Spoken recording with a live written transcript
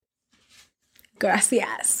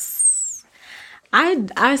Gracias.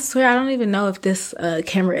 I swear I don't even know if this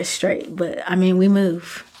camera is straight, but I mean, we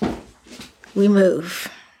move. We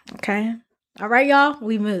move. Okay? All right, y'all?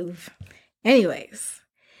 We move. Anyways.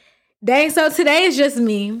 Dang, so today is just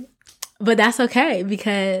me, but that's okay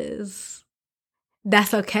because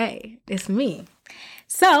that's okay. It's me.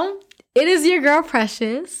 So, it is your girl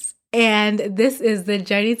Precious, and this is the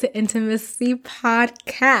Journey to Intimacy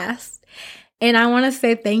podcast. And I want to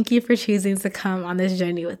say thank you for choosing to come on this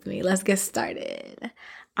journey with me. Let's get started.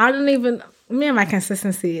 Me and my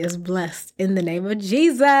consistency is blessed in the name of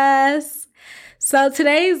Jesus. So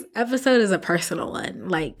today's episode is a personal one.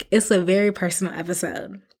 Like, it's a very personal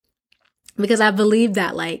episode because I believe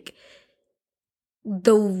that, like,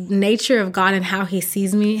 the nature of God and how he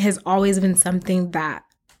sees me has always been something that,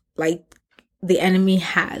 like, the enemy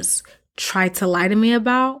has tried to lie to me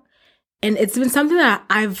about. And it's been something that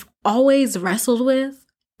I've always wrestled with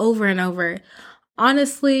over and over.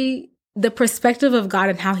 Honestly, the perspective of God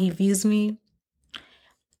and how he views me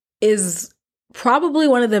is probably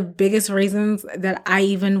one of the biggest reasons that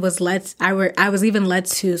I was even led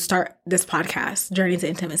to start this podcast, Journey to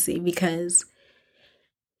Intimacy, because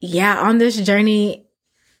on this journey,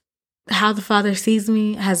 how the Father sees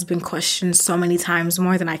me has been questioned so many times,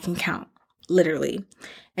 more than I can count, literally.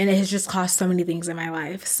 And it has just cost so many things in my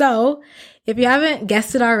life. So if you haven't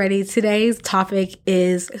guessed it already, today's topic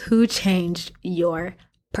is who changed your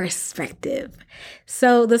perspective.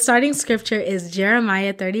 So the starting scripture is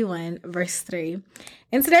Jeremiah 31, verse 3.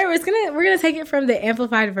 And today we're gonna take it from the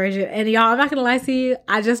Amplified version. And y'all, I'm not gonna lie to you,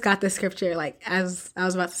 I just got this scripture like as I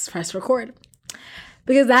was about to press record.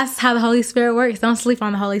 Because that's how the Holy Spirit works. Don't sleep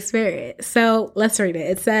on the Holy Spirit. So let's read it.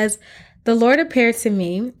 It says, "The Lord appeared to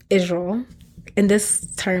me, Israel," in this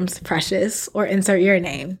term's Precious, or insert your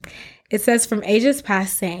name. It says, "from ages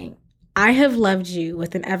past, saying, I have loved you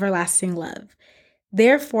with an everlasting love.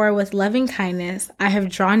 Therefore, with loving kindness, I have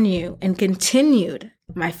drawn you and continued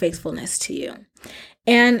my faithfulness to you."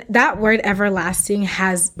 And that word everlasting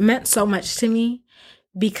has meant so much to me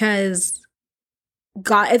because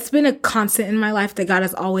God, it's been a constant in my life that God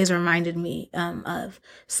has always reminded me of.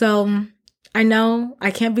 So I know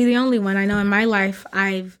I can't be the only one. I know in my life,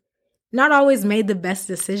 I've not always made the best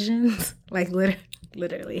decisions, like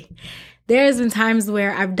literally. There's been times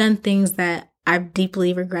where I've done things that I've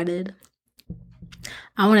deeply regretted.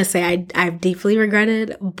 I want to say I've deeply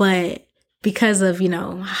regretted, but because of,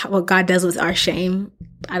 what God does with our shame,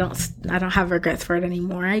 I don't have regrets for it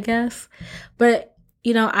anymore, I guess. But,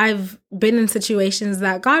 I've been in situations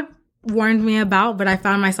that God warned me about, but I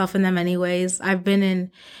found myself in them anyways. I've been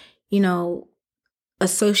in,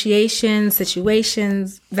 associations,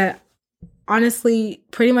 situations that honestly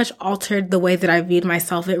pretty much altered the way that I viewed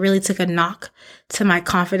myself. It really took a knock to my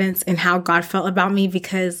confidence in how God felt about me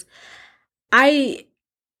because I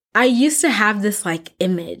used to have this like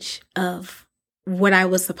image of what I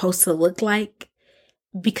was supposed to look like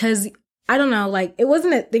because I don't know, like it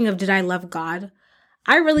wasn't a thing of did I love God?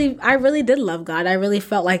 I really did love God. I really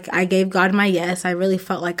felt like I gave God my yes. I really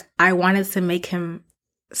felt like I wanted to make him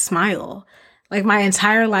smile. Like my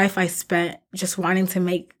entire life I spent just wanting to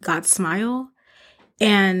make God smile.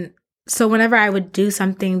 And so whenever I would do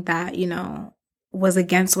something that, was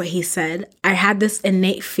against what he said, I had this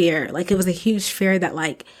innate fear. Like it was a huge fear that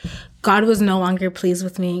like God was no longer pleased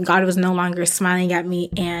with me. God was no longer smiling at me.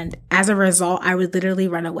 And as a result, I would literally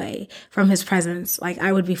run away from his presence. Like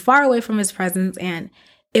I would be far away from his presence and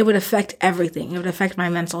it would affect everything. It would affect my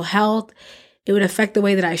mental health. It would affect the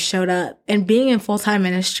way that I showed up. And being in full-time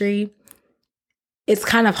ministry, it's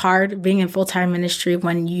kind of hard being in full-time ministry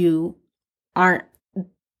when you aren't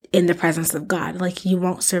in the presence of God. Like you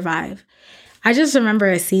won't survive. I just remember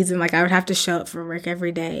a season, like I would have to show up for work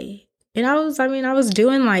every day. And I was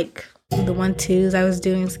doing like the 1-2s. I was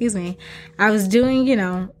doing,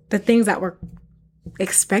 the things that were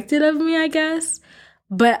expected of me, I guess.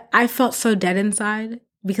 But I felt so dead inside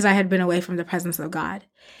because I had been away from the presence of God.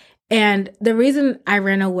 And the reason I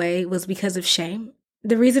ran away was because of shame.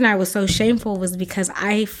 The reason I was so shameful was because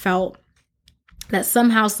I felt that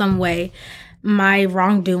somehow, some way, my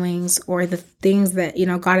wrongdoings or the things that,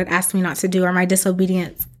 God had asked me not to do or my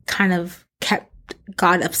disobedience kind of kept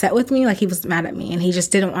God upset with me. Like he was mad at me and he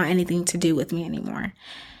just didn't want anything to do with me anymore.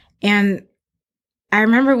 And I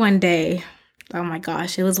remember one day, oh my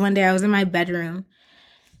gosh, it was one day I was in my bedroom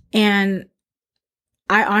and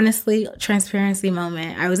I honestly, transparency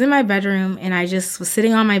moment, I was in my bedroom and I just was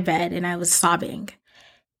sitting on my bed and I was sobbing.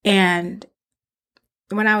 And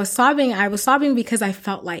when I was sobbing because I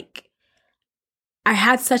felt like I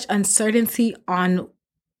had such uncertainty on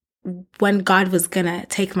when God was gonna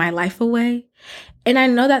take my life away. And I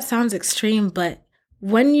know that sounds extreme, but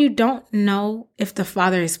when you don't know if the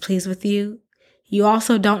Father is pleased with you, you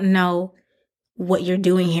also don't know what you're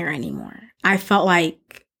doing here anymore. I felt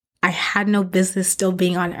like I had no business still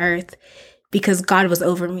being on earth because God was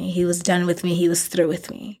over me. He was done with me. He was through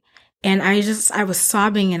with me. And I was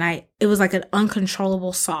sobbing, and it was like an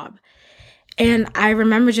uncontrollable sob. And I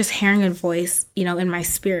remember just hearing a voice, in my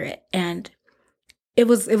spirit. And it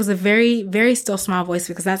was a very, very still small voice,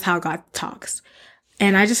 because that's how God talks.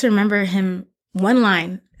 And I just remember him, one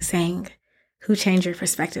line, saying, "Who changed your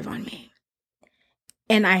perspective on me?"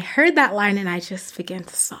 And I heard that line and I just began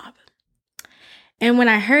to sob. And when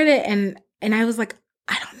I heard it and I was like,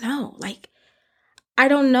 I don't know. Like, I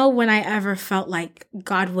don't know when I ever felt like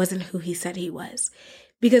God wasn't who he said he was.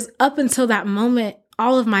 Because up until that moment,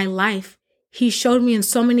 all of my life, he showed me in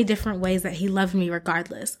so many different ways that he loved me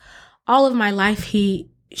regardless. All of my life,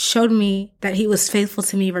 he showed me that he was faithful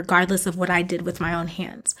to me regardless of what I did with my own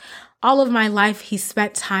hands. All of my life, he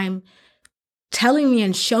spent time telling me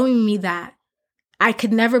and showing me that I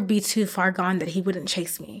could never be too far gone, that he wouldn't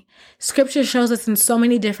chase me. Scripture shows us in so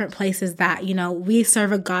many different places that, we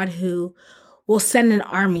serve a God who will send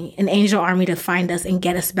an angel army to find us and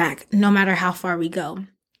get us back, no matter how far we go.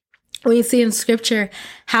 We see in scripture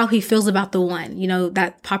how he feels about the one,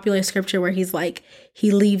 that popular scripture where he's like,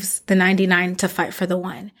 he leaves the 99 to fight for the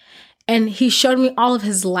one. And he showed me all of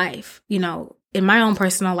his life, in my own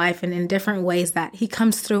personal life and in different ways that he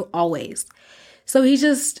comes through always. So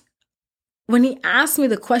when he asked me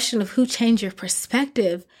the question of who changed your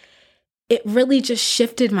perspective, it really just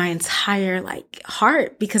shifted my entire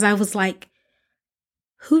heart, because I was like,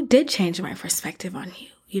 who did change my perspective on you?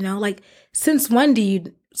 Since when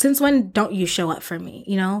don't you show up for me?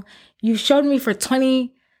 You showed me for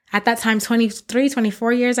 23,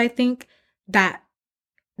 24 years, I think, that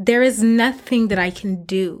there is nothing that I can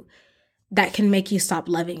do that can make you stop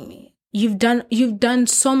loving me. You've done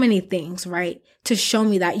so many things, right? To show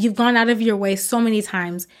me that. You've gone out of your way so many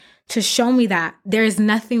times to show me that there is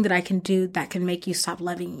nothing that I can do that can make you stop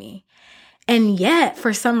loving me. And yet,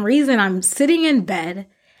 for some reason, I'm sitting in bed,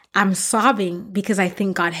 I'm sobbing because I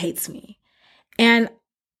think God hates me. And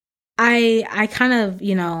I kind of,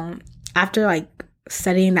 after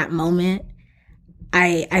studying that moment,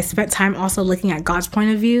 I spent time also looking at God's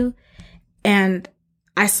point of view, and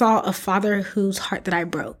I saw a father whose heart that I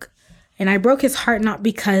broke. And I broke his heart not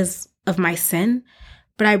because of my sin,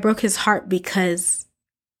 but I broke his heart because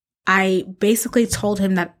I basically told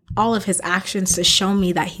him that all of his actions to show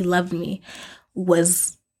me that he loved me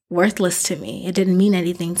was worthless to me. It didn't mean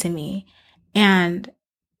anything to me. And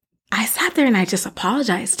I sat there and I just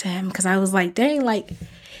apologized to him, because I was like, dang,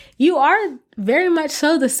 you are very much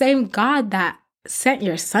so the same God that sent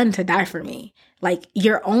your son to die for me,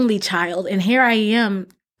 your only child. And here I am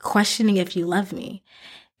questioning if you love me.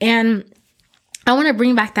 And I want to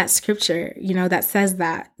bring back that scripture, that says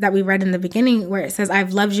that we read in the beginning, where it says,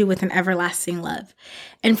 I've loved you with an everlasting love.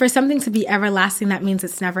 And for something to be everlasting, that means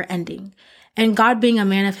it's never ending. And God being a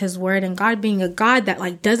man of his word, and God being a God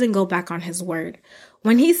that doesn't go back on his word.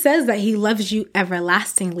 When he says that he loves you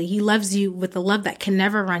everlastingly, he loves you with a love that can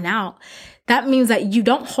never run out. That means that you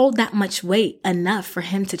don't hold that much weight enough for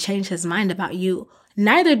him to change his mind about you.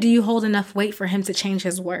 Neither do you hold enough weight for him to change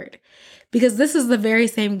his word. Because this is the very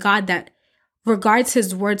same God that regards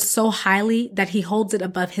his word so highly that he holds it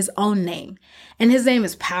above his own name. And his name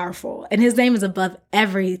is powerful, and his name is above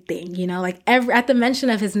everything, at the mention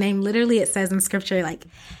of his name, literally it says in scripture,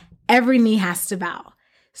 every knee has to bow.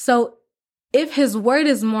 So if his word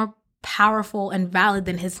is more powerful and valid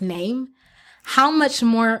than his name, how much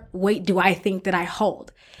more weight do I think that I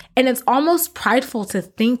hold? And it's almost prideful to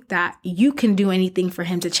think that you can do anything for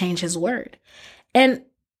him to change his word. And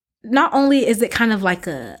not only is it kind of like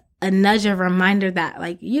a nudge, a reminder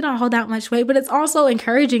that you don't hold that much weight, but it's also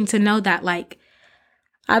encouraging to know that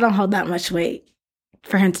I don't hold that much weight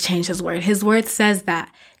for him to change his word. His word says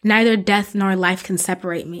that neither death nor life can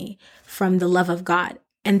separate me from the love of God.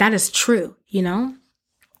 And that is true,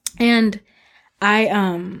 And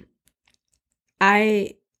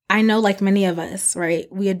I know, like many of us, right,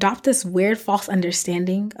 we adopt this weird false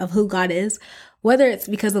understanding of who God is, whether it's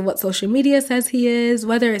because of what social media says he is,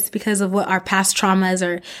 whether it's because of what our past traumas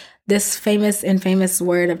or this famous, infamous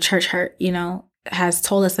word of church hurt, has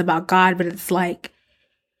told us about God. But it's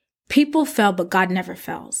people fail, but God never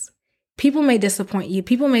fails. People may disappoint you.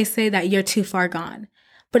 People may say that you're too far gone.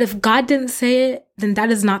 But if God didn't say it, then that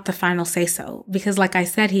is not the final say so. Because like I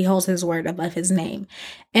said, he holds his word above his name.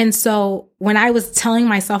 And so when I was telling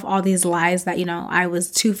myself all these lies that, I was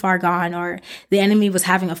too far gone, or the enemy was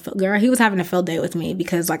having he was having a field day with me,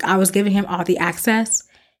 because like I was giving him all the access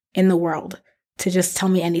in the world to just tell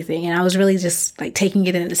me anything. And I was really just like taking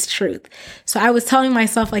it in as truth. So I was telling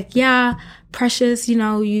myself like, yeah, Precious,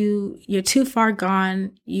 you're too far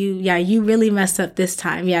gone. You really messed up this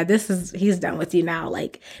time. Yeah, he's done with you now.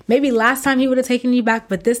 Like maybe last time he would have taken you back,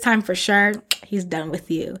 but this time for sure, he's done with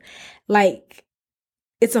you. Like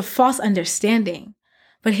it's a false understanding.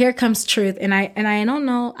 But here comes truth. And I don't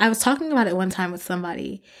know, I was talking about it one time with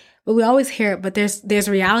somebody, but we always hear it, but there's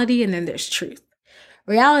reality and then there's truth.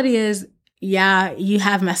 Reality is, yeah, you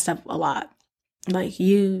have messed up a lot. Like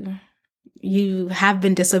you have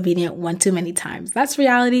been disobedient one too many times. That's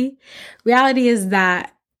reality. Reality is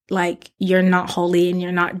that like you're not holy and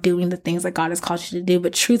you're not doing the things that God has called you to do.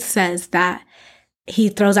 But truth says that he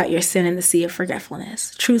throws out your sin in the sea of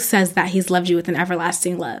forgetfulness. Truth says that he's loved you with an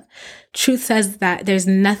everlasting love. Truth says that there's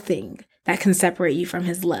nothing that can separate you from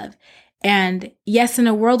his love. And yes, in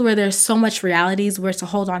a world where there's so much realities, we're to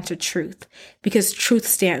hold on to truth, because truth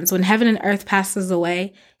stands. When heaven and earth passes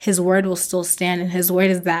away, his word will still stand. And his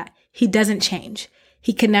word is that he doesn't change.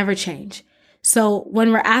 He can never change. So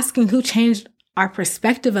when we're asking who changed our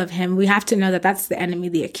perspective of him, we have to know that that's the enemy,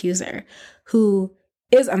 the accuser, who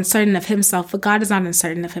is uncertain of himself, but God is not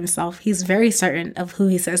uncertain of himself. He's very certain of who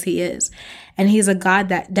he says he is. And he's a God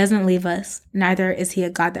that doesn't leave us. Neither is he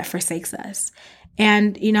a God that forsakes us.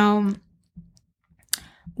 And,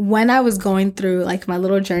 when I was going through like my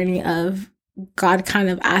little journey of God kind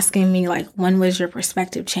of asking me like, when was your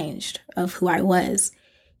perspective changed of who I was?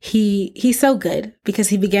 He's so good, because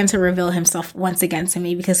he began to reveal himself once again to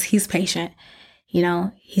me, because he's patient,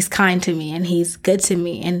 he's kind to me and he's good to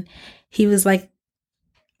me. And he was like,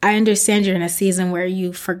 I understand you're in a season where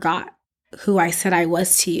you forgot who I said I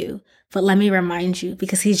was to you, but let me remind you,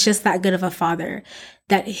 because he's just that good of a father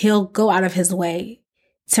that he'll go out of his way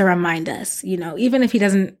to remind us, even if he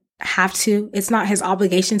doesn't have to. It's not his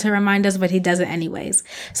obligation to remind us, but he does it anyways.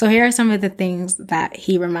 So here are some of the things that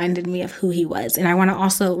he reminded me of who he was. And I want to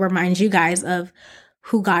also remind you guys of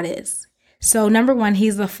who God is. So number one,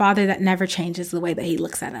 he's the father that never changes the way that he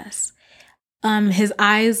looks at us. His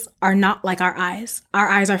eyes are not like our eyes. Our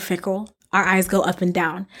eyes are fickle. Our eyes go up and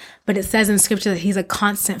down. But it says in scripture that he's a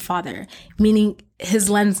constant father, meaning his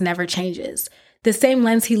lens never changes. The same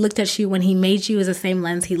lens he looked at you when he made you is the same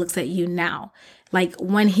lens he looks at you now. Like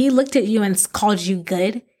when he looked at you and called you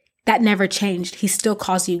good, that never changed. He still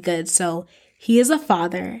calls you good. So he is a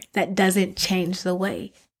father that doesn't change the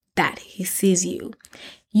way that he sees you.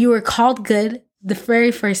 You were called good the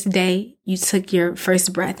very first day you took your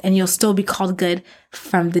first breath, and you'll still be called good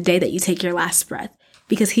from the day that you take your last breath,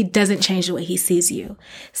 because he doesn't change the way he sees you.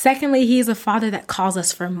 Secondly, he is a father that calls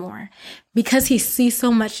us for more. Because he sees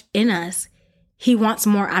so much in us, he wants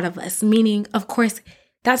more out of us, meaning, of course,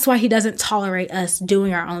 that's why he doesn't tolerate us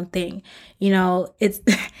doing our own thing. It's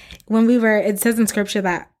it says in scripture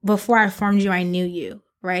that before I formed you, I knew you,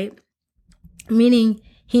 right? Meaning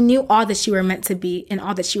he knew all that you were meant to be and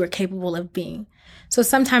all that you were capable of being. So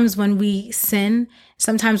sometimes when we sin,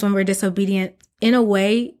 sometimes when we're disobedient, in a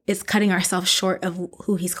way, it's cutting ourselves short of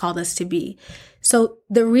who he's called us to be. So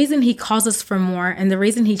the reason he calls us for more and the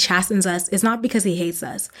reason he chastens us is not because he hates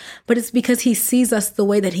us, but it's because he sees us the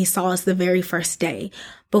way that he saw us the very first day,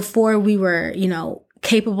 before we were,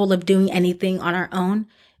 capable of doing anything on our own.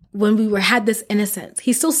 When we had this innocence,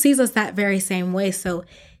 he still sees us that very same way. So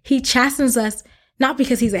he chastens us not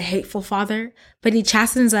because he's a hateful father, but he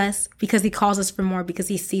chastens us because he calls us for more, because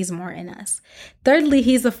he sees more in us. Thirdly,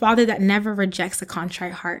 he's a father that never rejects a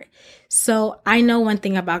contrite heart. So I know one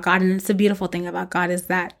thing about God, and it's a beautiful thing about God, is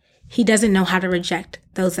that he doesn't know how to reject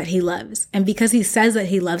those that he loves. And because he says that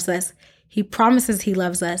he loves us, he promises he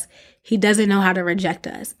loves us, he doesn't know how to reject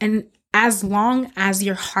us. And as long as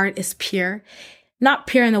your heart is pure, not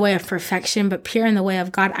pure in the way of perfection, but pure in the way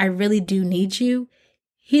of God, I really do need you,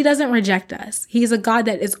 he doesn't reject us. He's a God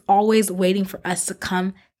that is always waiting for us to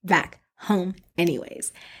come back home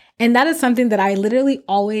anyways. And that is something that I literally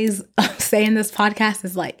always say in this podcast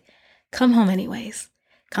is like, come home anyways.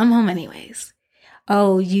 Come home anyways.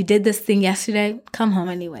 Oh, you did this thing yesterday? Come home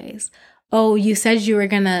anyways. Oh, you said you were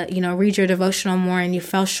going to, read your devotional more and you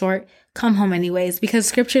fell short? Come home anyways. Because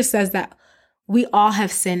scripture says that we all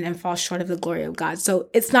have sinned and fall short of the glory of God. So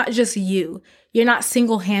it's not just you. You're not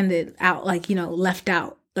single-handed out, left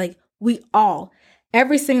out. Like we all,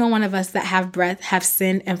 every single one of us that have breath have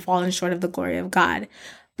sinned and fallen short of the glory of God.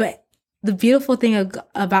 But the beautiful thing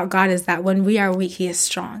about God is that when we are weak, he is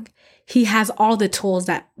strong. He has all the tools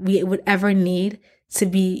that we would ever need to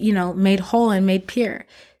be, made whole and made pure.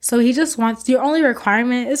 So he just wants, your only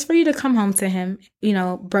requirement is for you to come home to him,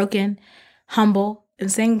 broken, humble,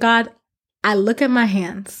 and saying, God, I look at my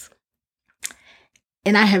hands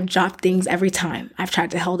and I have dropped things every time I've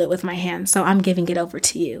tried to hold it with my hands. So I'm giving it over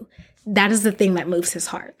to you. That is the thing that moves his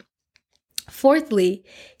heart. Fourthly,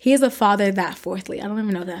 he is a father that, I don't even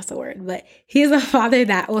know if that's a word, but he is a father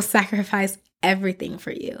that will sacrifice everything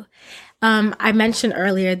for you. I mentioned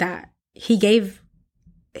earlier that he gave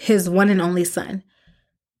his one and only son.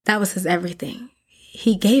 That was his everything.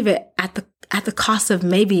 He gave it at the cost of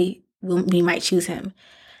maybe we might choose him.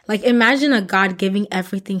 Like, imagine a God giving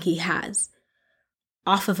everything he has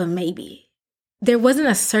off of a maybe. There wasn't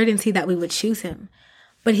a certainty that we would choose him,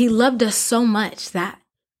 but he loved us so much that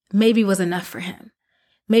maybe was enough for him.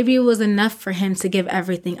 Maybe it was enough for him to give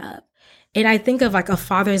everything up. And I think of like a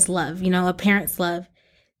father's love, a parent's love.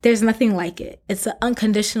 There's nothing like it. It's an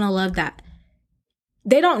unconditional love that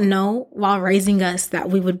they don't know while raising us that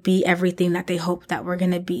we would be everything that they hope that we're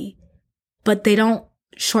going to be. But they don't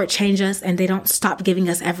shortchange us and they don't stop giving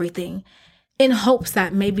us everything in hopes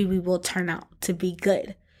that maybe we will turn out to be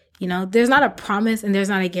good. There's not a promise and there's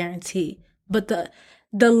not a guarantee, but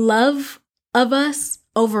the love of us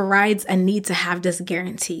overrides a need to have this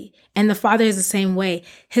guarantee. And the Father is the same way.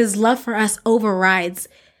 His love for us overrides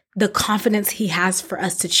the confidence he has for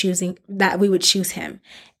us to choosing that we would choose him.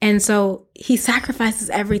 And so he sacrifices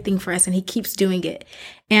everything for us and he keeps doing it.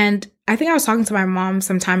 And I think I was talking to my mom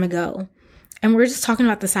some time ago and we were just talking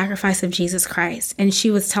about the sacrifice of Jesus Christ. And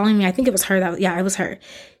she was telling me, I think it was her it was her.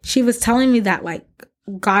 She was telling me that like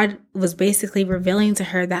God was basically revealing to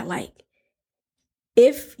her that like,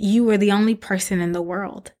 if you were the only person in the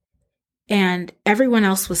world and everyone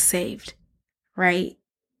else was saved, right?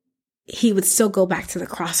 He would still go back to the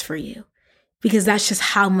cross for you because that's just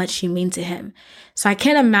how much you mean to him. So I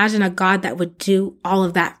can't imagine a God that would do all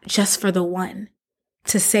of that just for the one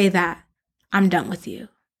to say that I'm done with you.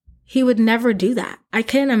 He would never do that. I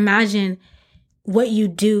can't imagine what you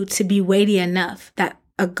do to be weighty enough that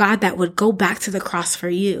a God that would go back to the cross for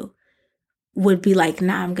you would be like,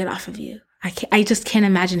 nah, I'm good off of you. I just can't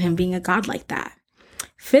imagine him being a God like that.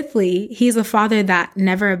 Fifthly, he's a father that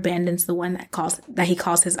never abandons the one that he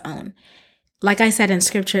calls his own. Like I said in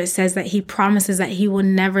scripture, it says that he promises that he will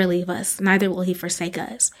never leave us, neither will he forsake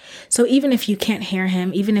us. So even if you can't hear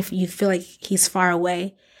him, even if you feel like he's far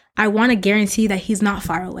away, I want to guarantee that he's not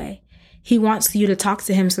far away. He wants you to talk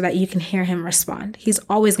to him so that you can hear him respond. He's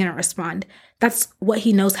always going to respond. That's what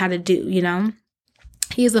he knows how to do,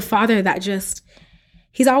 He is a father that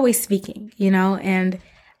he's always speaking, and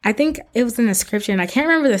I think it was in the scripture, and I can't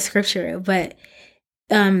remember the scripture, but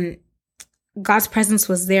God's presence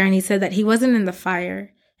was there, and he said that he wasn't in the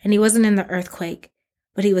fire, and he wasn't in the earthquake,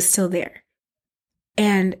 but he was still there.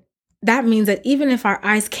 And that means that even if our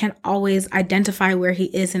eyes can't always identify where he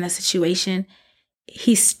is in a situation,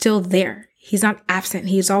 he's still there. He's not absent.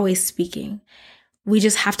 He's always speaking. We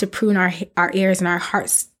just have to prune our ears and our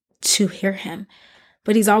hearts to hear him,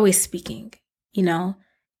 but he's always speaking,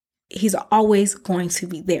 He's always going to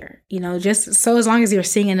be there, just so as long as you're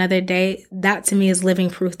seeing another day, that to me is living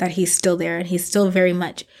proof that he's still there and he's still very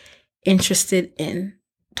much interested in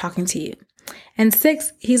talking to you. And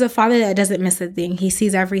 6, he's a father that doesn't miss a thing. He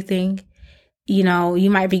sees everything. You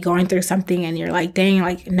might be going through something and you're like, dang,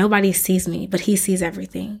 like nobody sees me, but he sees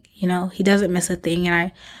everything. He doesn't miss a thing. And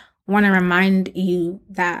I want to remind you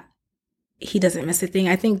that he doesn't miss a thing.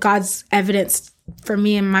 I think God's evidence for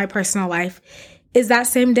me in my personal life is that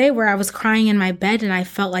same day where I was crying in my bed and I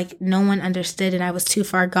felt like no one understood and I was too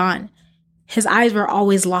far gone. His eyes were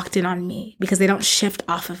always locked in on me because they don't shift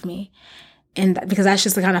off of me. And because that's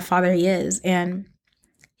just the kind of father he is. And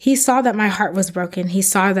he saw that my heart was broken. He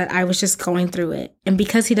saw that I was just going through it. And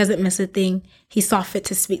because he doesn't miss a thing, he saw fit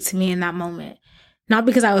to speak to me in that moment. Not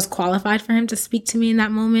because I was qualified for him to speak to me in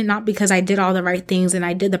that moment, not because I did all the right things and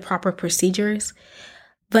I did the proper procedures,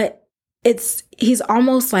 but he's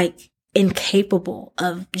almost like incapable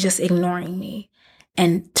of just ignoring me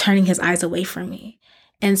and turning his eyes away from me.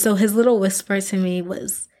 And so his little whisper to me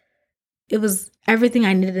it was everything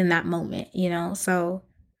I needed in that moment, So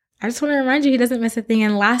I just want to remind you, he doesn't miss a thing.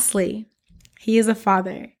 And lastly, he is a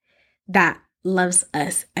father that loves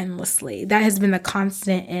us endlessly. That has been the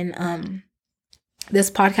constant in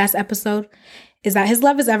this podcast episode, is that his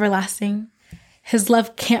love is everlasting. His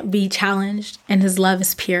love can't be challenged, and his love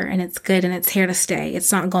is pure and it's good and it's here to stay.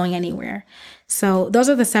 It's not going anywhere. So those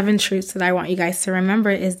are the 7 truths that I want you guys to remember,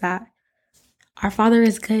 is that our Father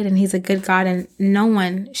is good and he's a good God, and no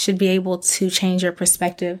one should be able to change your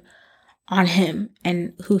perspective on him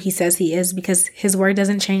and who he says he is, because his word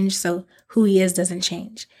doesn't change. So who he is doesn't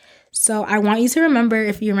change. So I want you to remember,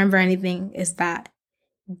 if you remember anything, is that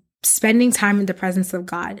spending time in the presence of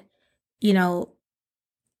God,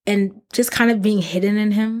 and just kind of being hidden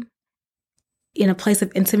in him in a place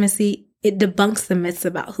of intimacy, it debunks the myths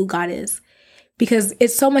about who God is. Because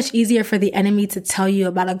it's so much easier for the enemy to tell you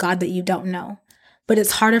about a God that you don't know. But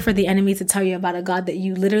it's harder for the enemy to tell you about a God that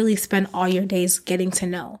you literally spend all your days getting to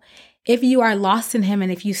know. If you are lost in him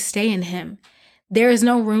and if you stay in him, there is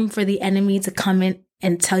no room for the enemy to come in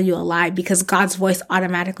and tell you a lie, because God's voice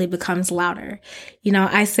automatically becomes louder.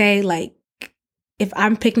 I say, like, if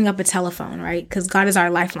I'm picking up a telephone, right? Because God is our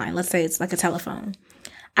lifeline. Let's say it's like a telephone.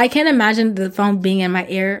 I can't imagine the phone being in my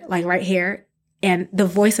ear, like right here, and the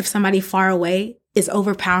voice of somebody far away is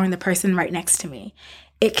overpowering the person right next to me.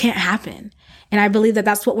 It can't happen. And I believe that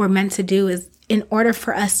that's what we're meant to do, is in order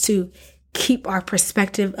for us to keep our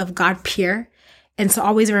perspective of God pure and to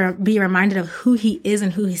always be reminded of who he is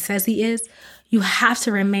and who he says he is, you have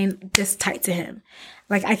to remain this tight to him.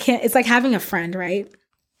 Like, it's like having a friend, right?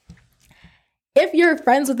 If you're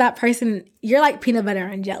friends with that person, you're like peanut butter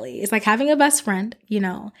and jelly. It's like having a best friend,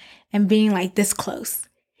 and being like this close.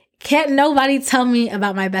 Can't nobody tell me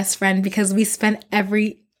about my best friend, because we spend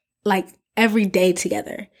every day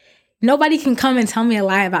together. Nobody can come and tell me a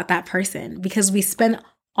lie about that person, because we spend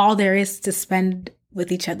all there is to spend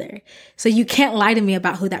with each other. So you can't lie to me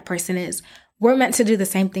about who that person is. We're meant to do the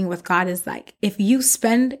same thing with God. Is like, if you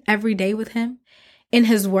spend every day with him in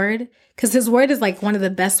his word, because his word is like one of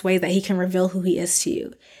the best ways that he can reveal who he is to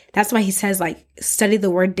you. That's why he says, like, study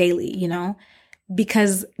the word daily,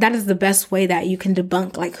 because that is the best way that you can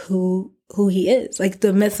debunk like who he is, like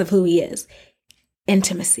the myths of who he is.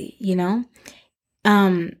 Intimacy,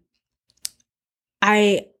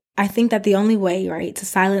 I think that the only way, right, to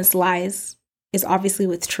silence lies is obviously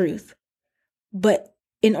with truth. But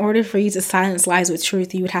in order for you to silence lies with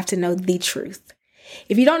truth, you would have to know the truth.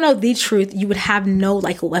 If you don't know the truth, you would have no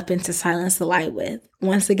weapon to silence the lie with.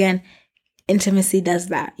 Once again, intimacy does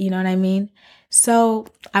that. You know what I mean? So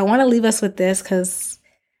I want to leave us with this, because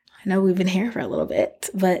I know we've been here for a little bit,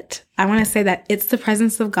 but I want to say that it's the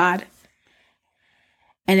presence of God,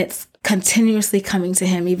 and it's continuously coming to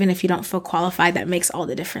him, even if you don't feel qualified, that makes all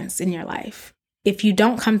the difference in your life. If you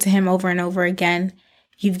don't come to him over and over again,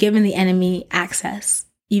 you've given the enemy access.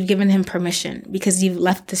 You've given him permission, because you've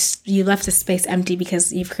left the space empty,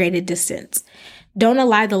 because you've created distance. Don't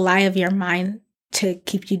allow the lie of your mind to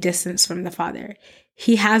keep you distance from the Father.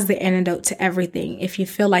 He has the antidote to everything. If you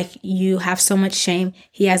feel like you have so much shame,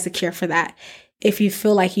 he has the cure for that. If you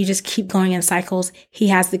feel like you just keep going in cycles, he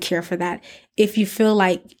has the cure for that. If you feel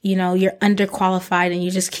like, you're underqualified and you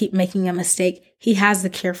just keep making a mistake, he has the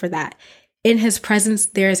cure for that. In his presence,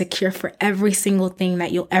 there is a cure for every single thing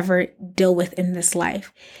that you'll ever deal with in this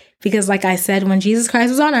life. Because like I said, when Jesus Christ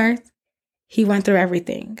was on earth, he went through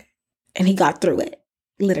everything and he got through it,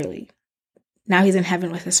 literally. Now he's in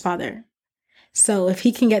heaven with his Father. So if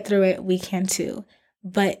he can get through it, we can too.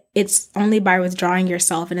 But it's only by withdrawing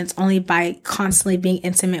yourself, and it's only by constantly being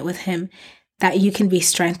intimate with him that you can be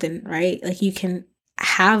strengthened, right? Like, you can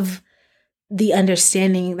have the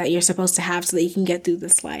understanding that you're supposed to have so that you can get through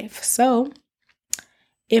this life. So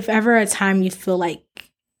if ever a time you feel like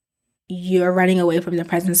you're running away from the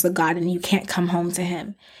presence of God and you can't come home to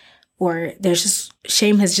him, or there's just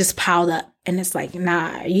shame has just piled up and it's like,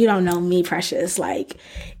 nah, you don't know me, Precious. Like,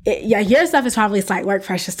 your stuff is probably slight work,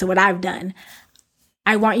 Precious, to what I've done.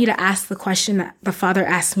 I want you to ask the question that the Father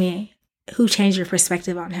asked me: who changed your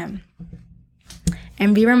perspective on him?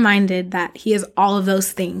 And be reminded that he is all of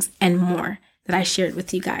those things and more that I shared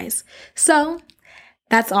with you guys. So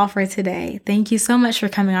that's all for today. Thank you so much for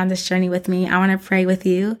coming on this journey with me. I want to pray with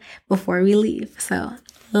you before we leave. So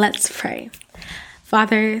let's pray.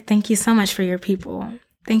 Father, thank you so much for your people.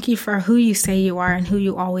 Thank you for who you say you are and who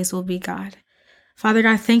you always will be, God. Father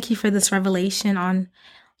God, thank you for this revelation on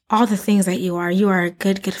all the things that you are. You are a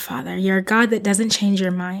good, good Father. You're a God that doesn't change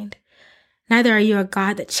your mind. Neither are you a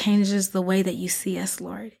God that changes the way that you see us,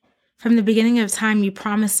 Lord. From the beginning of time, you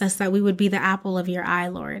promised us that we would be the apple of your eye,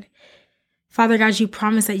 Lord. Father God, you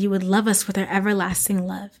promised that you would love us with an everlasting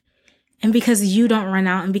love. And because you don't run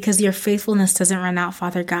out, and because your faithfulness doesn't run out,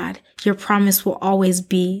 Father God, your promise will always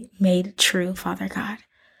be made true, Father God.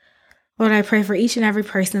 Lord, I pray for each and every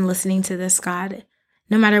person listening to this, God,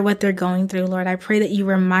 no matter what they're going through, Lord, I pray that you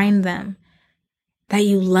remind them that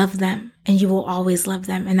you love them and you will always love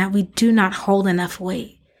them, and that we do not hold enough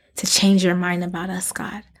weight to change your mind about us,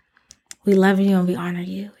 God. We love you and we honor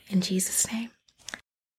you. In Jesus' name.